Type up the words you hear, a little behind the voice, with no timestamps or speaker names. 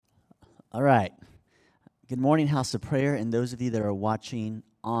All right. Good morning, House of Prayer, and those of you that are watching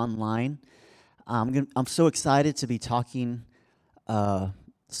online. I'm so excited to be talking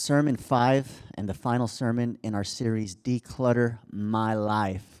Sermon 5 and the final sermon in our series, Declutter My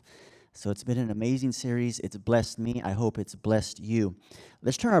Life. So it's been an amazing series. It's blessed me. I hope it's blessed you.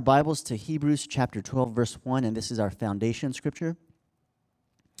 Let's turn our Bibles to Hebrews chapter 12, verse 1, and this is our foundation scripture.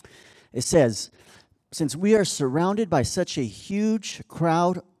 It says, "Since we are surrounded by such a huge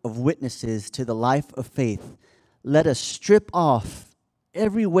crowd of witnesses to the life of faith, let us strip off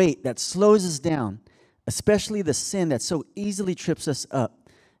every weight that slows us down, especially the sin that so easily trips us up,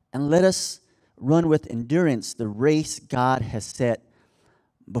 and let us run with endurance the race God has set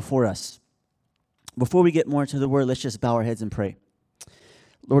before us." Before we get more into the word, let's just bow our heads and pray.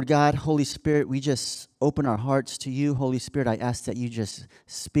 Lord God, Holy Spirit, we just open our hearts to you. Holy Spirit, I ask that you just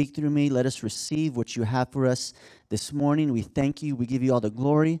speak through me. Let us receive what you have for us this morning. We thank you. We give you all the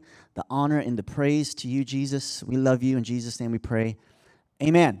glory, the honor, and the praise to you, Jesus. We love you. In Jesus' name we pray.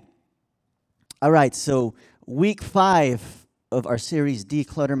 Amen. All right, so week 5 of our series,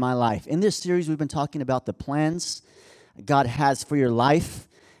 Declutter My Life. In this series, we've been talking about the plans God has for your life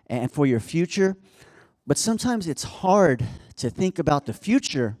and for your future. But sometimes it's hard to think about the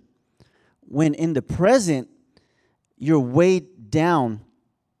future when in the present you're weighed down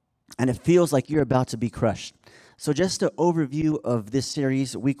and it feels like you're about to be crushed. So just an overview of this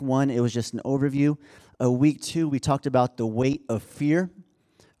series. Week 1, it was just an overview. Week 2, we talked about the weight of fear.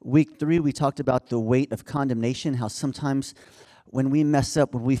 Week 3, we talked about the weight of condemnation, how sometimes when we mess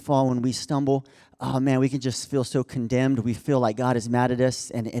up, when we fall, when we stumble, oh man, we can just feel so condemned. We feel like God is mad at us,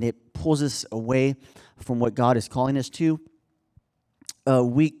 and it pulls us away from what God is calling us to.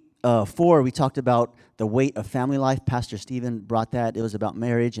 Week 4, we talked about the weight of family life. Pastor Stephen brought that. It was about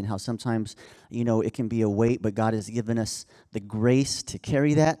marriage and how sometimes, it can be a weight, but God has given us the grace to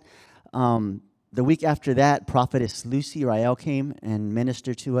carry that. The week after that, Prophetess Lucy Rael came and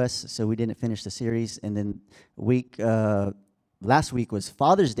ministered to us, so we didn't finish the series. And then last week was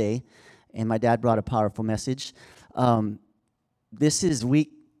Father's Day, and my dad brought a powerful message. This is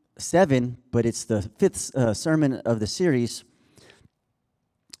week 7, but it's the 5th sermon of the series.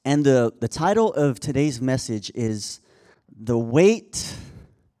 And the title of today's message is The Weight.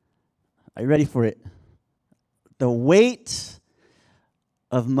 Are you ready for it? The Weight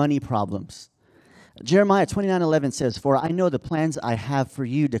of Money Problems. Jeremiah 29:11 says, "For I know the plans I have for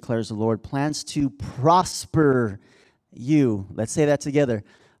you, declares the Lord, plans to prosper you." Let's say that together.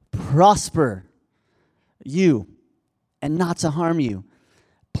 Prosper you and not to harm you.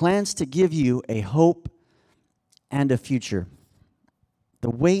 Plans to give you a hope and a future. The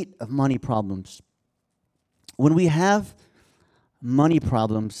weight of money problems. When we have money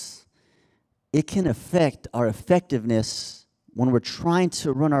problems, it can affect our effectiveness when we're trying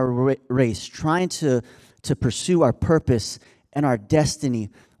to run our race, trying to pursue our purpose and our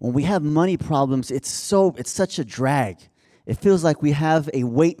destiny. When we have money problems, it's such a drag. It feels like we have a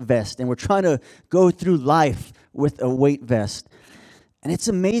weight vest, and we're trying to go through life with a weight vest. And it's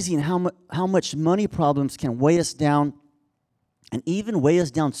amazing how much money problems can weigh us down and even weigh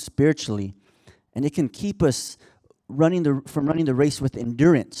us down spiritually. And it can keep us from running the race with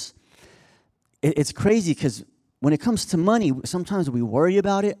endurance. It's crazy because when it comes to money, sometimes we worry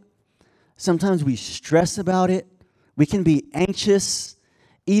about it. Sometimes we stress about it. We can be anxious,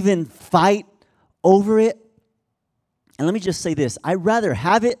 even fight over it. And let me just say this. I'd rather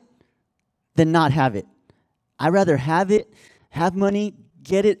have it than not have it. I'd rather have it, have money,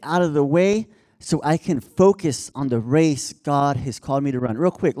 get it out of the way so I can focus on the race God has called me to run.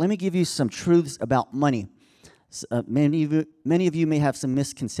 Real quick, let me give you some truths about money. Many of you may have some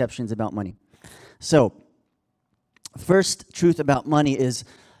misconceptions about money. So, first truth about money is,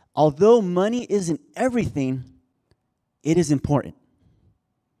 although money isn't everything, it is important.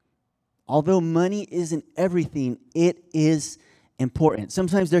 Although money isn't everything, it is important.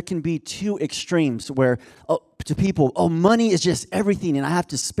 Sometimes there can be two extremes where, to people, money is just everything, and I have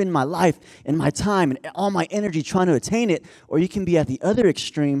to spend my life and my time and all my energy trying to attain it. Or you can be at the other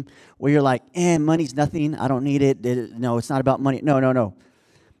extreme where you're like, money's nothing, I don't need it. No, it's not about money. No.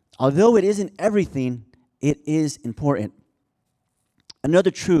 Although it isn't everything, it is important.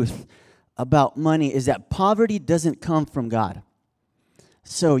 Another truth about money is that poverty doesn't come from God.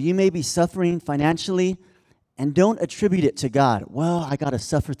 So you may be suffering financially, and don't attribute it to God. Well, I got to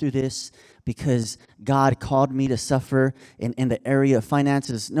suffer through this because God called me to suffer in the area of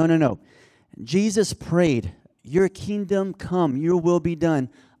finances. No. Jesus prayed, "Your kingdom come, your will be done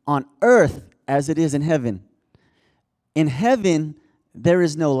on earth as it is in heaven." In heaven, there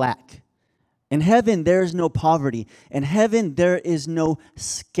is no lack. In heaven, there is no poverty. In heaven, there is no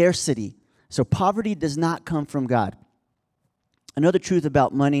scarcity. So poverty does not come from God. Another truth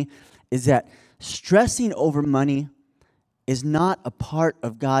about money is that stressing over money is not a part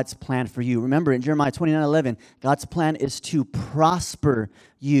of God's plan for you. Remember, in Jeremiah 29:11, God's plan is to prosper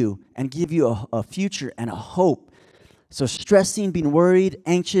you and give you a future and a hope. So stressing, being worried,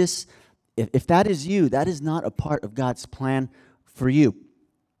 anxious, if that is you, that is not a part of God's plan for you.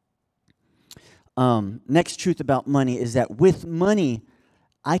 Next truth about money is that with money,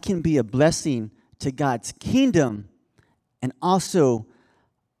 I can be a blessing to God's kingdom and also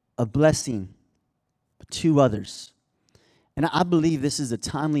a blessing to others. And I believe this is a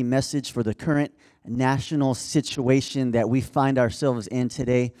timely message for the current national situation that we find ourselves in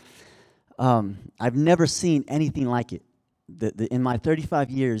today. I've never seen anything like it. In my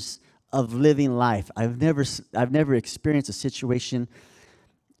 35 years of living life, I've never experienced a situation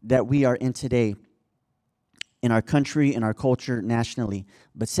that we are in today in our country, in our culture, nationally.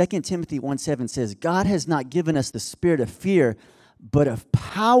 But 2 Timothy 1:7 says, God has not given us the spirit of fear, but of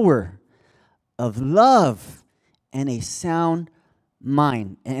power, of love, and a sound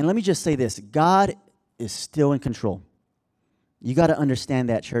mind. And let me just say this, God is still in control. You got to understand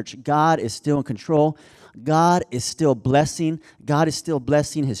that, church. God is still in control. God is still blessing. God is still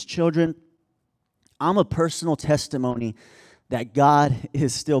blessing his children. I'm a personal testimony that God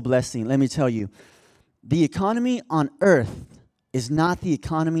is still blessing. Let me tell you, the economy on earth is not the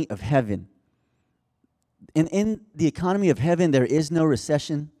economy of heaven. And in the economy of heaven, there is no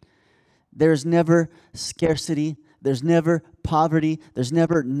recession. There's never scarcity. There's never poverty. There's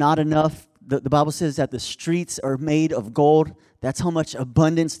never not enough. The Bible says that the streets are made of gold. That's how much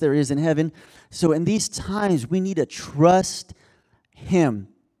abundance there is in heaven. So in these times, we need to trust him.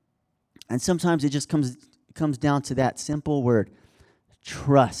 And sometimes it just comes down to that simple word,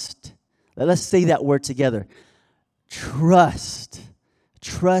 trust. Let's say that word together. Trust.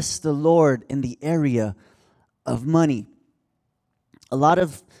 Trust the Lord in the area of money. A lot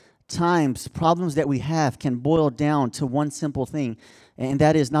of times, problems that we have can boil down to one simple thing, and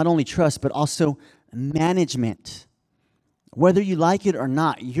that is not only trust, but also management. Whether you like it or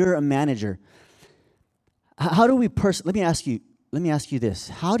not, you're a manager. How do we let me ask you this.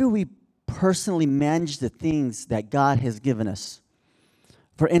 How do we personally manage the things that God has given us?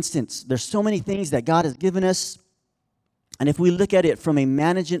 For instance, there's so many things that God has given us, and if we look at it from a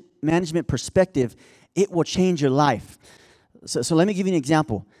management perspective, it will change your life. So let me give you an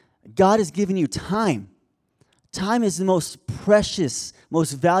example. God has given you time. Time is the most precious,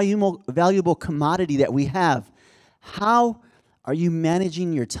 most valuable commodity that we have. How are you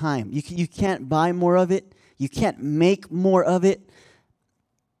managing your time? You can't buy more of it. You can't make more of it.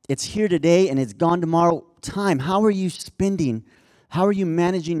 It's here today and it's gone tomorrow. Time. How are you spending? How are you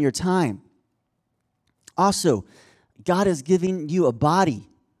managing your time? Also, God is giving you a body.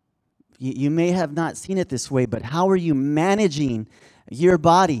 You may have not seen it this way, but how are you managing your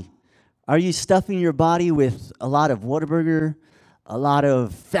body? Are you stuffing your body with a lot of Whataburger, a lot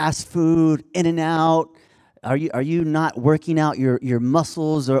of fast food, In-N-Out? Are you not working out your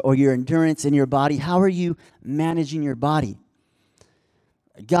muscles or your endurance in your body? How are you managing your body?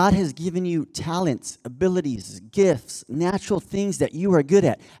 God has given you talents, abilities, gifts, natural things that you are good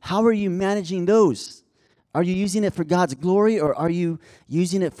at. How are you managing those? Are you using it for God's glory or are you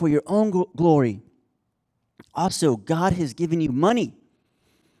using it for your own glory? Also, God has given you money.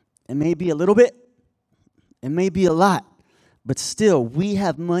 It may be a little bit, it may be a lot, but still, we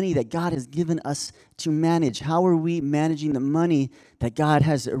have money that God has given us to manage. How are we managing the money that God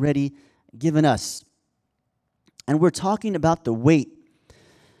has already given us? And we're talking about the weight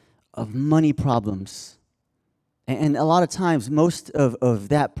of money problems. And a lot of times, most of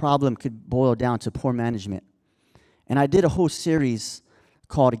that problem could boil down to poor management. And I did a whole series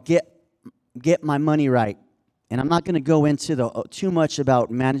called Get My Money Right. And I'm not going to go into too much about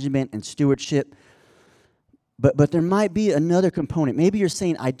management and stewardship, but there might be another component. Maybe you're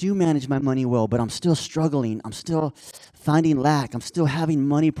saying, I do manage my money well, but I'm still struggling. I'm still finding lack. I'm still having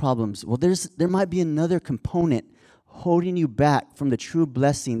money problems. Well, there might be another component holding you back from the true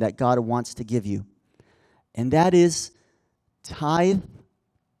blessing that God wants to give you. And that is tithe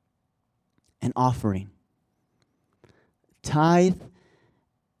and offering. Tithe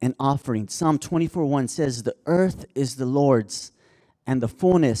and offering. Psalm 24:1 says, the earth is the Lord's and the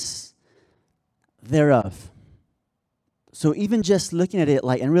fullness thereof. So even just looking at it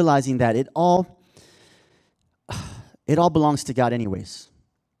and realizing that it all belongs to God anyways.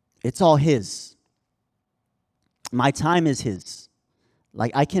 It's all his. My time is his.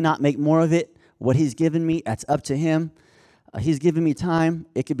 I cannot make more of it. What he's given me, that's up to him. He's given me time.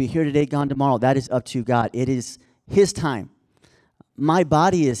 It could be here today, gone tomorrow. That is up to God. It is his time. My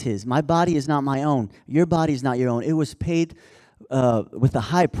body is his. My body is not my own. Your body is not your own. It was paid with a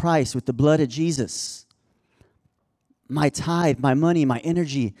high price, with the blood of Jesus. My tithe, my money, my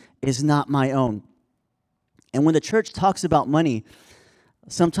energy is not my own. And when the church talks about money,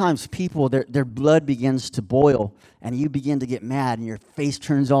 sometimes people, their blood begins to boil, and you begin to get mad, and your face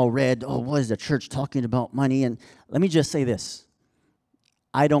turns all red. Oh, what is the church talking about money? And let me just say this.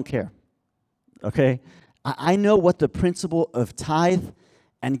 I don't care, okay? I know what the principle of tithe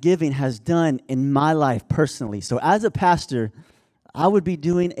and giving has done in my life personally. So as a pastor, I would be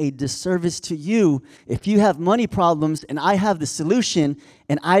doing a disservice to you if you have money problems and I have the solution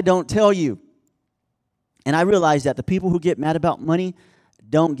and I don't tell you. And I realize that the people who get mad about money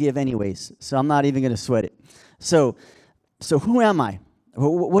don't give anyways. So I'm not even going to sweat it. So who am I?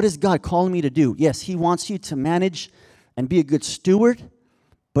 What is God calling me to do? Yes, he wants you to manage and be a good steward,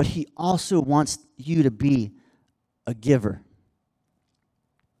 but he also wants you to be a giver.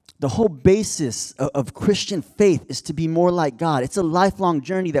 The whole basis of Christian faith is to be more like God. It's a lifelong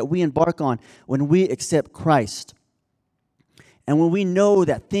journey that we embark on when we accept Christ. And when we know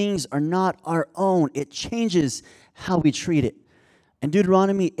that things are not our own, it changes how we treat it. In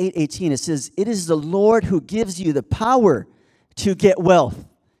Deuteronomy 8:18, it says, "It is the Lord who gives you the power to get wealth."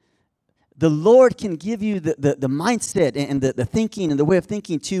 The Lord can give you the mindset and the thinking and the way of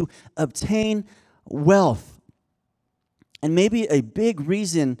thinking to obtain wealth. And maybe a big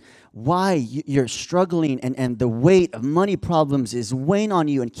reason why you're struggling and the weight of money problems is weighing on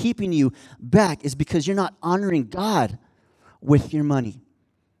you and keeping you back is because you're not honoring God with your money.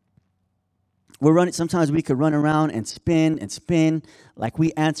 Sometimes we could run around and spin like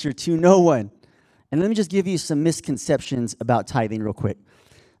we answer to no one. And let me just give you some misconceptions about tithing real quick,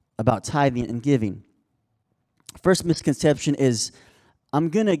 about tithing and giving. First misconception is, I'm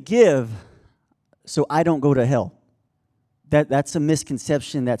going to give so I don't go to hell. That's a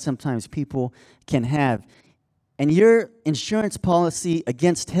misconception that sometimes people can have. And your insurance policy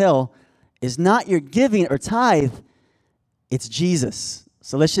against hell is not your giving or tithe, it's Jesus.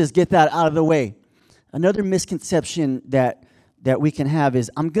 So let's just get that out of the way. Another misconception that we can have is,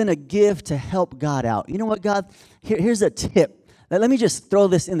 I'm going to give to help God out. You know what, God? Here's a tip. Let me just throw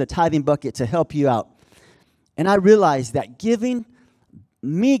this in the tithing bucket to help you out. And I realize that giving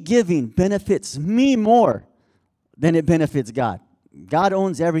benefits me more than it benefits God. God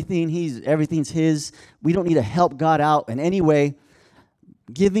owns everything. Everything's his. We don't need to help God out in any way.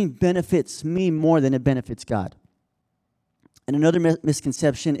 Giving benefits me more than it benefits God. And another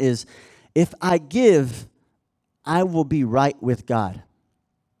misconception is, if I give, I will be right with God.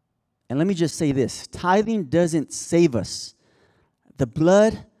 And let me just say this. Tithing doesn't save us. The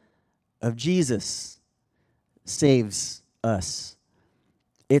blood of Jesus saves us.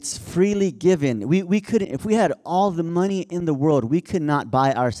 It's freely given. We couldn't, if we had all the money in the world, we could not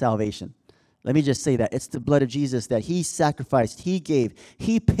buy our salvation. Let me just say that. It's the blood of Jesus that he sacrificed, he gave.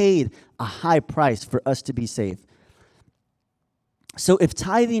 He paid a high price for us to be saved. So if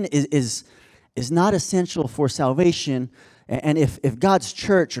tithing is not essential for salvation, and if God's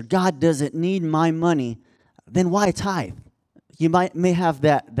church or God doesn't need my money, then why tithe? You may have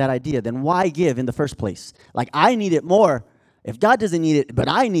that idea. Then why give in the first place? Like, I need it more. If God doesn't need it, but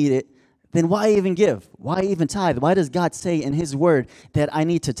I need it, then why even give? Why even tithe? Why does God say in his word that I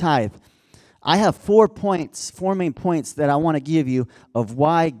need to tithe? I have 4 main points that I want to give you of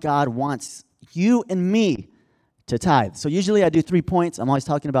why God wants you and me to tithe. So usually I do 3 points. I'm always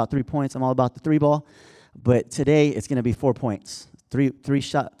talking about 3 points. I'm all about the 3 ball. But today it's going to be 4 points.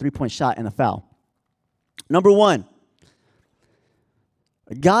 3-point shot and a foul. Number 1,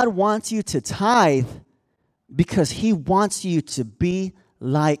 God wants you to tithe because he wants you to be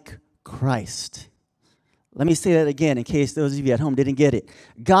like Christ. Let me say that again in case those of you at home didn't get it.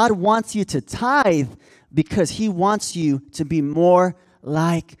 God wants you to tithe because he wants you to be more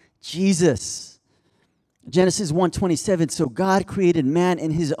like Jesus. Genesis 1:27, so God created man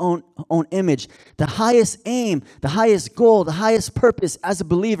in his own image. The highest aim, the highest goal, the highest purpose as a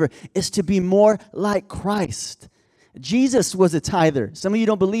believer is to be more like Christ. Jesus was a tither. Some of you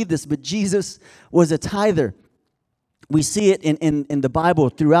don't believe this, but Jesus was a tither. We see it in the Bible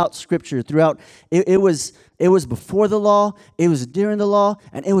throughout Scripture. It was before the law, it was during the law,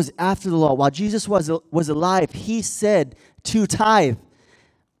 and it was after the law. While Jesus was alive, he said to tithe.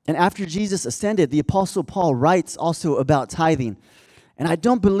 And after Jesus ascended, the Apostle Paul writes also about tithing. And I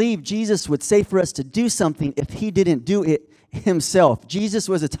don't believe Jesus would say for us to do something if he didn't do it himself. Jesus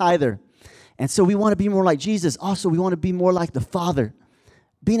was a tither. And so we want to be more like Jesus. Also, we want to be more like the Father.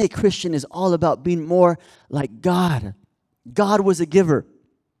 Being a Christian is all about being more like God. God was a giver.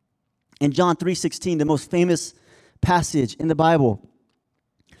 In John 3:16, the most famous passage in the Bible.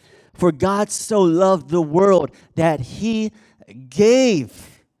 For God so loved the world that he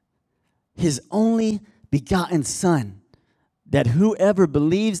gave his only begotten Son, that whoever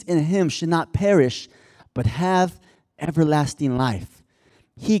believes in him should not perish, but have everlasting life.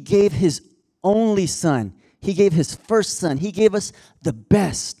 He gave his only Son. He gave his first Son. He gave us the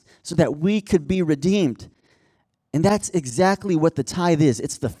best so that we could be redeemed. And that's exactly what the tithe is.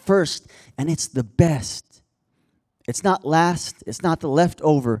 It's the first and it's the best. It's not last. It's not the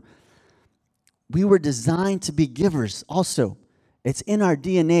leftover. We were designed to be givers also. It's in our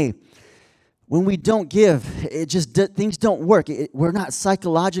DNA. When we don't give, things don't work. We're not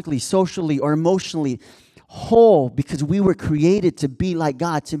psychologically, socially, or emotionally whole because we were created to be like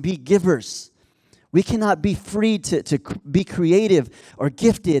God, to be givers. We cannot be free to be creative or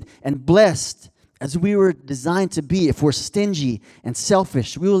gifted and blessed as we were designed to be if we're stingy and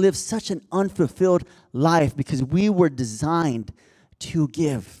selfish. We will live such an unfulfilled life because we were designed to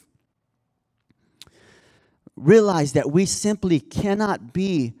give. Realize that we simply cannot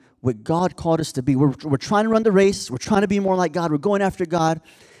be what God called us to be. We're trying to run the race. We're trying to be more like God. We're going after God.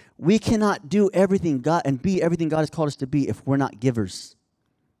 We cannot do everything God and be everything God has called us to be if we're not givers,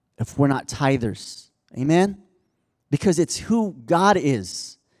 if we're not tithers. Amen? Because it's who God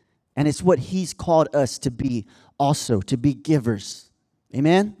is, and it's what he's called us to be also, to be givers.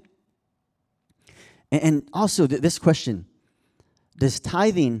 Amen? And also this question, does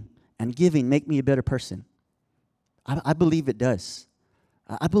tithing and giving make me a better person? I believe it does.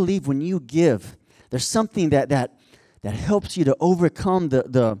 I believe when you give, there's something that helps you to overcome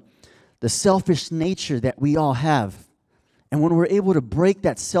the selfish nature that we all have. And when we're able to break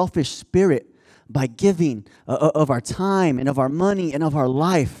that selfish spirit by giving of our time and of our money and of our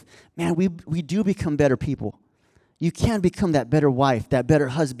life, man, we do become better people. You can become that better wife, that better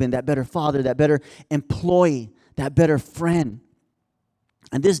husband, that better father, that better employee, that better friend.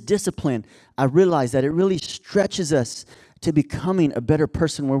 And this discipline, I realize that it really stretches us to becoming a better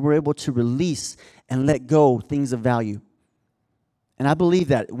person where we're able to release and let go things of value. And I believe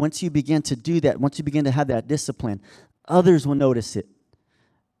that once you begin to do that, once you begin to have that discipline, others will notice it.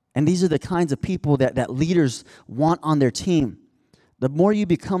 And these are the kinds of people that leaders want on their team. The more you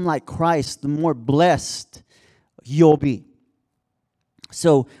become like Christ, the more blessed you'll be.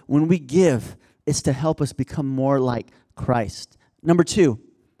 So when we give, it's to help us become more like Christ.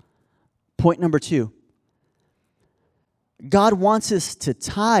 Point number two. God wants us to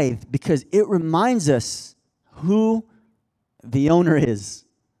tithe because it reminds us who the owner is.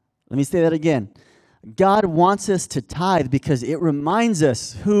 Let me say that again. God wants us to tithe because it reminds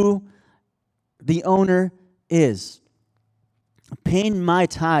us who the owner is. Paying my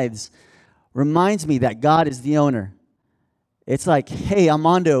tithes reminds me that God is the owner. It's like, hey, I'm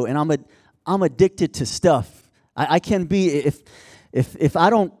Mondo, and I'm addicted to stuff. I can be, if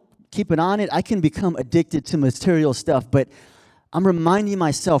I don't keep it on it, I can become addicted to material stuff. But I'm reminding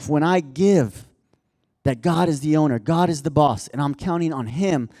myself when I give that God is the owner, God is the boss, and I'm counting on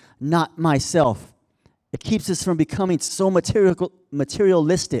him, not myself. It keeps us from becoming so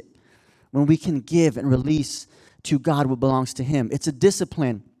materialistic when we can give and release to God what belongs to him. It's a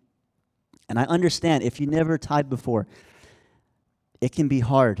discipline. And I understand if you never tithed before, it can be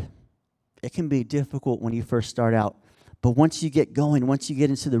hard. It can be difficult when you first start out. But once you get going, once you get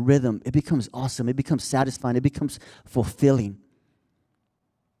into the rhythm, it becomes awesome. It becomes satisfying. It becomes fulfilling.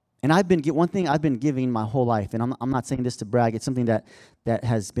 And one thing I've been giving my whole life, and I'm not saying this to brag, it's something that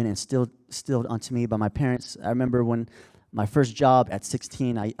has been instilled onto me by my parents. I remember when my first job at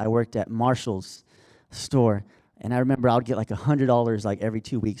 16, I worked at Marshall's store. And I remember I would get like $100 like every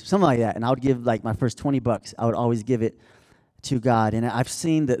 2 weeks, something like that. And I would give like my first $20. I would always give it to God. And I've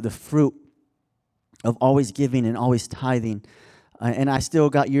seen the fruit of always giving and always tithing. And I still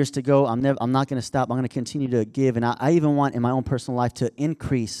got years to go. I'm not going to stop. I'm going to continue to give. And I even want in my own personal life to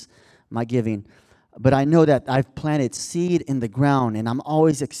increase my giving. But I know that I've planted seed in the ground, and I'm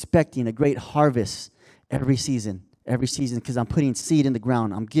always expecting a great harvest every season, because I'm putting seed in the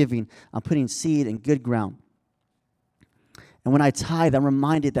ground. I'm giving. I'm putting seed in good ground. And when I tithe, I'm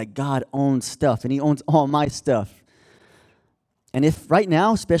reminded that God owns stuff, and he owns all my stuff. And if right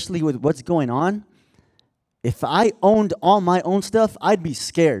now, especially with what's going on, if I owned all my own stuff, I'd be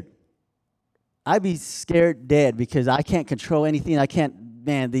scared. I'd be scared dead because I can't control anything. I can't,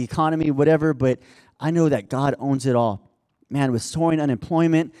 the economy, whatever, but I know that God owns it all. Man, with soaring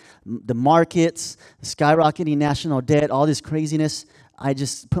unemployment, the markets, skyrocketing national debt, all this craziness, I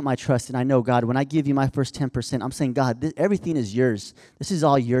just put my trust in. I know, God, when I give you my first 10%, I'm saying, God, everything is yours. This is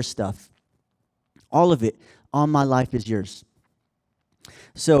all your stuff. All of it, all my life is yours.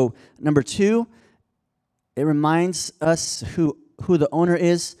 So, number two, It reminds us who the owner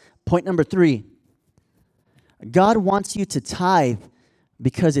is. Point number 3, God wants you to tithe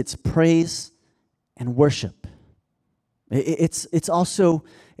because it's praise and worship. It's also,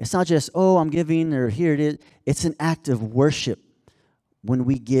 it's not just, oh, I'm giving or here it is. It's an act of worship when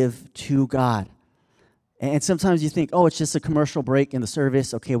we give to God. And sometimes you think, oh, it's just a commercial break in the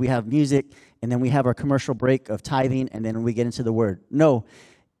service. Okay, we have music, and then we have our commercial break of tithing, and then we get into the word. No,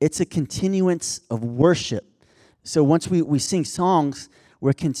 it's a continuance of worship. So once we sing songs,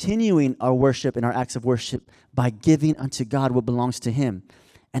 we're continuing our worship and our acts of worship by giving unto God what belongs to Him.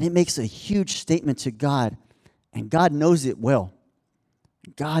 And it makes a huge statement to God, and God knows it well.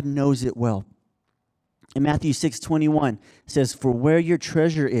 God knows it well. In Matthew 6:21, it says, "For where your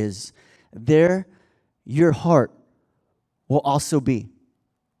treasure is, there your heart will also be."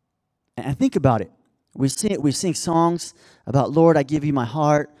 And think about it. We sing songs about, Lord, I give you my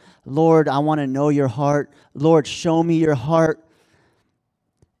heart. Lord, I want to know your heart. Lord, show me your heart.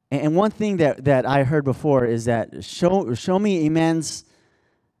 And one thing that I heard before is that show me a man's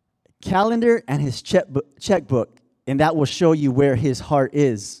calendar and his checkbook, and that will show you where his heart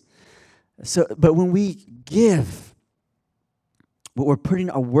is. So, but when we give, but we're putting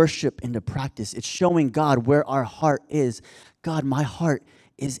our worship into practice. It's showing God where our heart is. God, my heart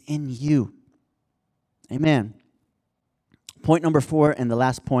is in you. Amen. Point number 4, and the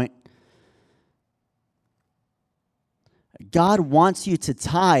last point. God wants you to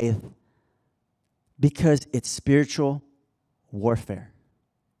tithe because it's spiritual warfare.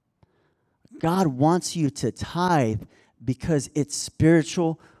 God wants you to tithe because it's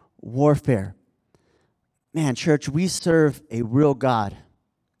spiritual warfare. Man, church, we serve a real God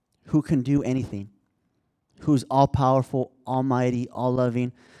who can do anything, who's all-powerful, almighty,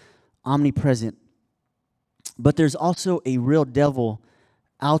 all-loving, omnipresent. But there's also a real devil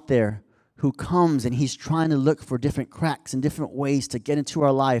out there who comes and he's trying to look for different cracks and different ways to get into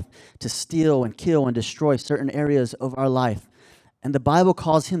our life, to steal and kill and destroy certain areas of our life. And the Bible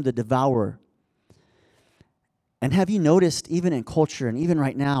calls him the devourer. And have you noticed, even in culture and even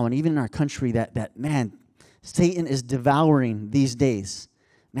right now and even in our country, that man, Satan is devouring these days.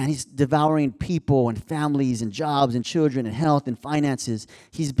 Man, he's devouring people and families and jobs and children and health and finances.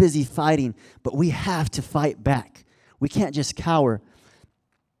 He's busy fighting, but we have to fight back. We can't just cower.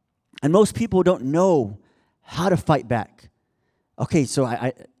 And most people don't know how to fight back. Okay, so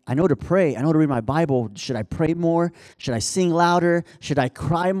I know to pray. I know to read my Bible. Should I pray more? Should I sing louder? Should I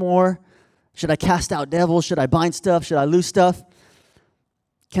cry more? Should I cast out devils? Should I bind stuff? Should I loose stuff?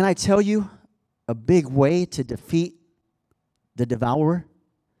 Can I tell you a big way to defeat the devourer?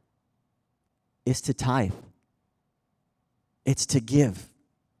 Is to tithe. It's to give.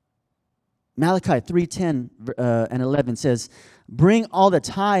 Malachi 3:10 and 11 says, "Bring all the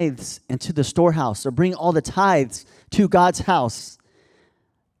tithes into the storehouse," or bring all the tithes to God's house.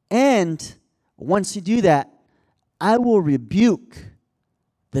 And once you do that, I will rebuke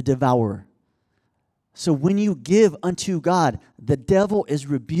the devourer. So when you give unto God, the devil is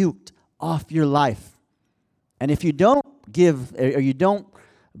rebuked off your life. And if you don't give, or you don't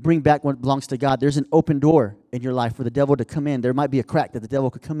bring back what belongs to God, there's an open door in your life for the devil to come in. There might be a crack that the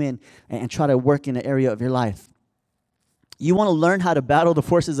devil could come in and try to work in an area of your life. You want to learn how to battle the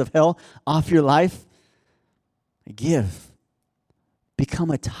forces of hell off your life? Give.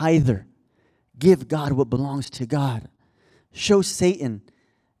 Become a tither. Give God what belongs to God. Show Satan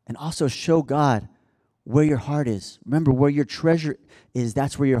and also show God where your heart is. Remember, where your treasure is,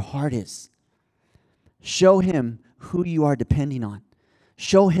 that's where your heart is. Show him who you are depending on.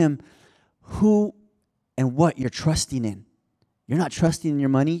 Show him who and what you're trusting in. You're not trusting in your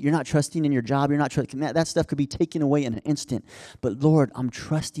money. You're not trusting in your job. You're not trusting. That stuff could be taken away in an instant. But Lord, I'm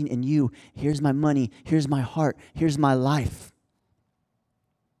trusting in you. Here's my money. Here's my heart. Here's my life.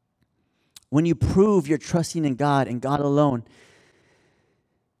 When you prove you're trusting in God and God alone,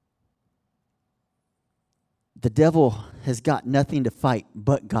 the devil has got nothing to fight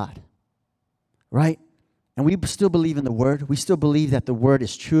but God. Right? And we still believe in the Word. We still believe that the Word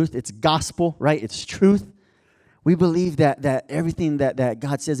is truth. It's gospel, right? It's truth. We believe that everything that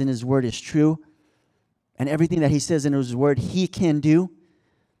God says in His Word is true. And everything that He says in His Word, He can do.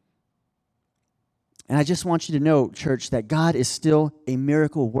 And I just want you to know, church, that God is still a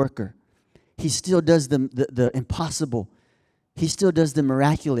miracle worker. He still does the impossible. He still does the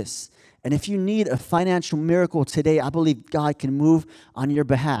miraculous. And if you need a financial miracle today, I believe God can move on your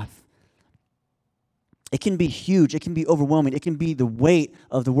behalf. It can be huge. It can be overwhelming. It can be the weight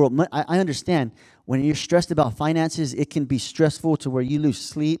of the world. I understand when you're stressed about finances, it can be stressful to where you lose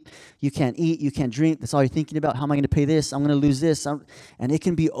sleep. You can't eat. You can't drink. That's all you're thinking about. How am I going to pay this? I'm going to lose this. And it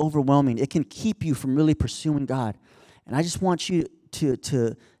can be overwhelming. It can keep you from really pursuing God. And I just want you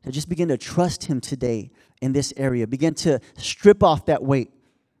to just begin to trust Him today in this area. Begin to strip off that weight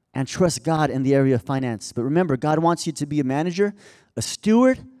and trust God in the area of finance. But remember, God wants you to be a manager, a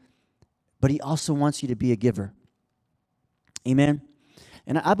steward, but He also wants you to be a giver. Amen?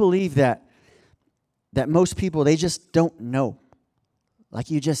 And I believe that most people, they just don't know. Like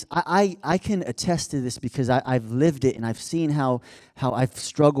I can attest to this because I've lived it and I've seen how I've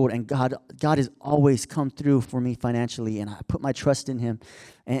struggled, and God has always come through for me financially, and I put my trust in Him.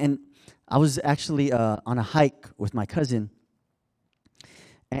 And I was actually on a hike with my cousin,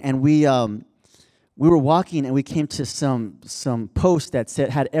 and we were walking, and we came to some post that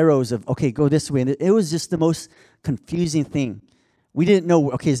had arrows of, okay, go this way. And it was just the most confusing thing. We didn't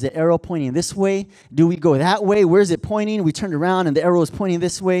know, okay, is the arrow pointing this way? Do we go that way? Where's it pointing? We turned around, and the arrow was pointing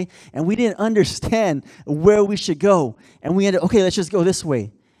this way. And we didn't understand where we should go. And we ended up, okay, let's just go this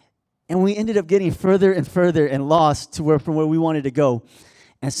way. And we ended up getting further and further and lost from where we wanted to go.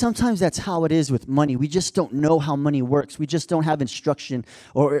 And sometimes that's how it is with money. We just don't know how money works. We just don't have instruction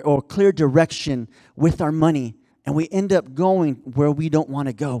or clear direction with our money. And we end up going where we don't want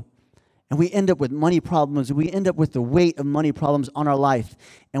to go. And we end up with money problems. We end up with the weight of money problems on our life.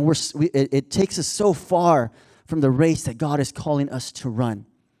 And it takes us so far from the race that God is calling us to run.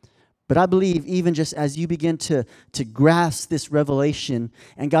 But I believe even just as you begin to grasp this revelation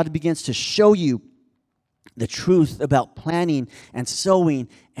and God begins to show you the truth about planning and sowing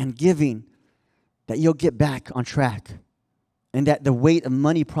and giving, that you'll get back on track and that the weight of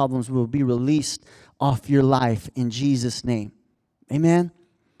money problems will be released off your life in Jesus' name. Amen?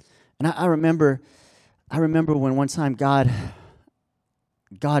 And I remember when one time God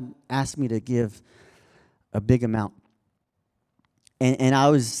asked me to give a big amount. And I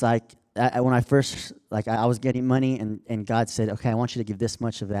was like, when I first, I was getting money, and God said, okay, I want you to give this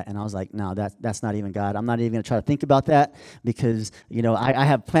much of that. And I was like, no, that's not even God. I'm not even going to try to think about that because, I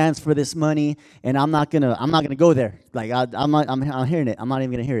have plans for this money, and I'm not going to go there. I'm hearing it. I'm not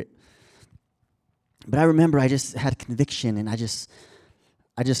even going to hear it. But I remember I just had conviction, and I just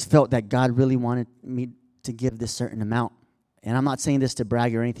felt that God really wanted me to give this certain amount. And I'm not saying this to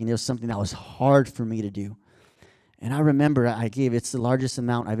brag or anything. It was something that was hard for me to do. And I remember I gave, it's the largest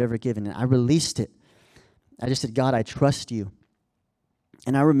amount I've ever given, and I released it. I just said, God, I trust you.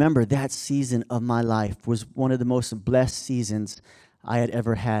 And I remember that season of my life was one of the most blessed seasons I had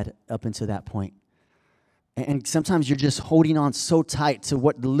ever had up until that point. And sometimes you're just holding on so tight to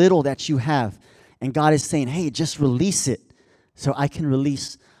what little that you have. And God is saying, hey, just release it so I can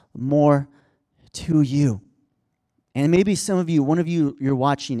release more to you. And maybe some of you, one of you, you're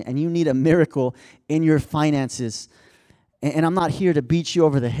watching and you need a miracle in your finances. And I'm not here to beat you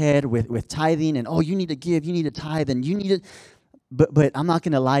over the head with tithing and, you need to give, you need to tithe, and you need to, but I'm not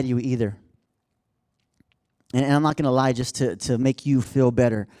going to lie to you either. And I'm not going to lie just to make you feel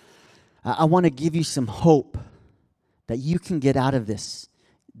better. I want to give you some hope that you can get out of this.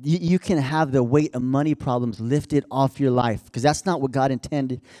 You can have the weight of money problems lifted off your life, because that's not what God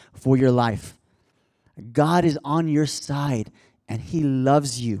intended for your life. God is on your side, and He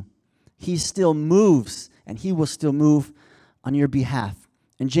loves you. He still moves, and He will still move on your behalf.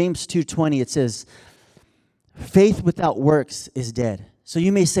 In James 2:20, it says, faith without works is dead. So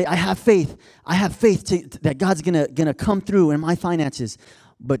you may say, I have faith. I have faith that God's gonna come through in my finances.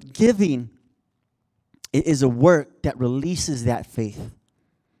 But giving is a work that releases that faith.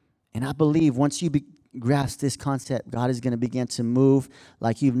 And I believe once you grasp this concept, God is going to begin to move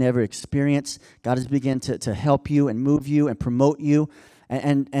like you've never experienced. God is begin to help you and move you and promote you.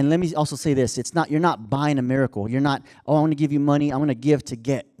 And let me also say this. You're not buying a miracle. You're not, I want to give you money. I want to give to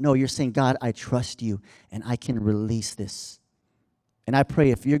get. No, you're saying, God, I trust you, and I can release this. And I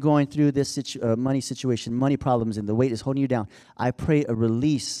pray if you're going through this money situation, money problems, and the weight is holding you down, I pray a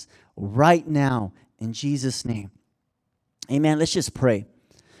release right now in Jesus' name. Amen. Let's just pray.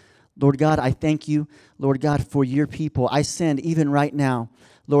 Lord God, I thank you, Lord God, for your people. I send even right now,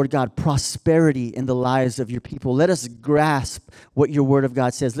 Lord God, prosperity in the lives of your people. Let us grasp what your word of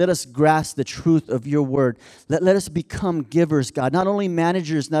God says. Let us grasp the truth of your word. Let us become givers, God. Not only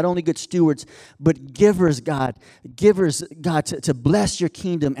managers, not only good stewards, but givers, God. Givers, God, to bless your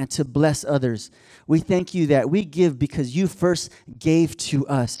kingdom and to bless others. We thank you that we give because you first gave to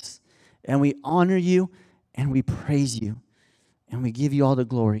us. And we honor you and we praise you. And we give you all the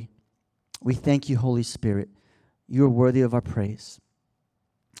glory. We thank you, Holy Spirit. You are worthy of our praise.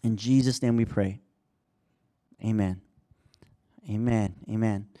 In Jesus' name we pray. Amen. Amen.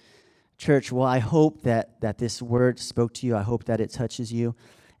 Amen. Church, well, I hope that this word spoke to you. I hope that it touches you.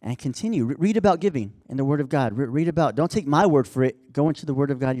 And continue. Read about giving in the Word of God. Read about, don't take my word for it. Go into the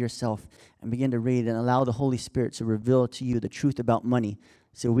Word of God yourself and begin to read and allow the Holy Spirit to reveal to you the truth about money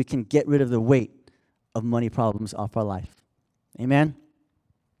so we can get rid of the weight of money problems off our life. Amen?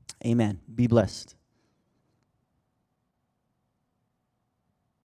 Amen. Be blessed.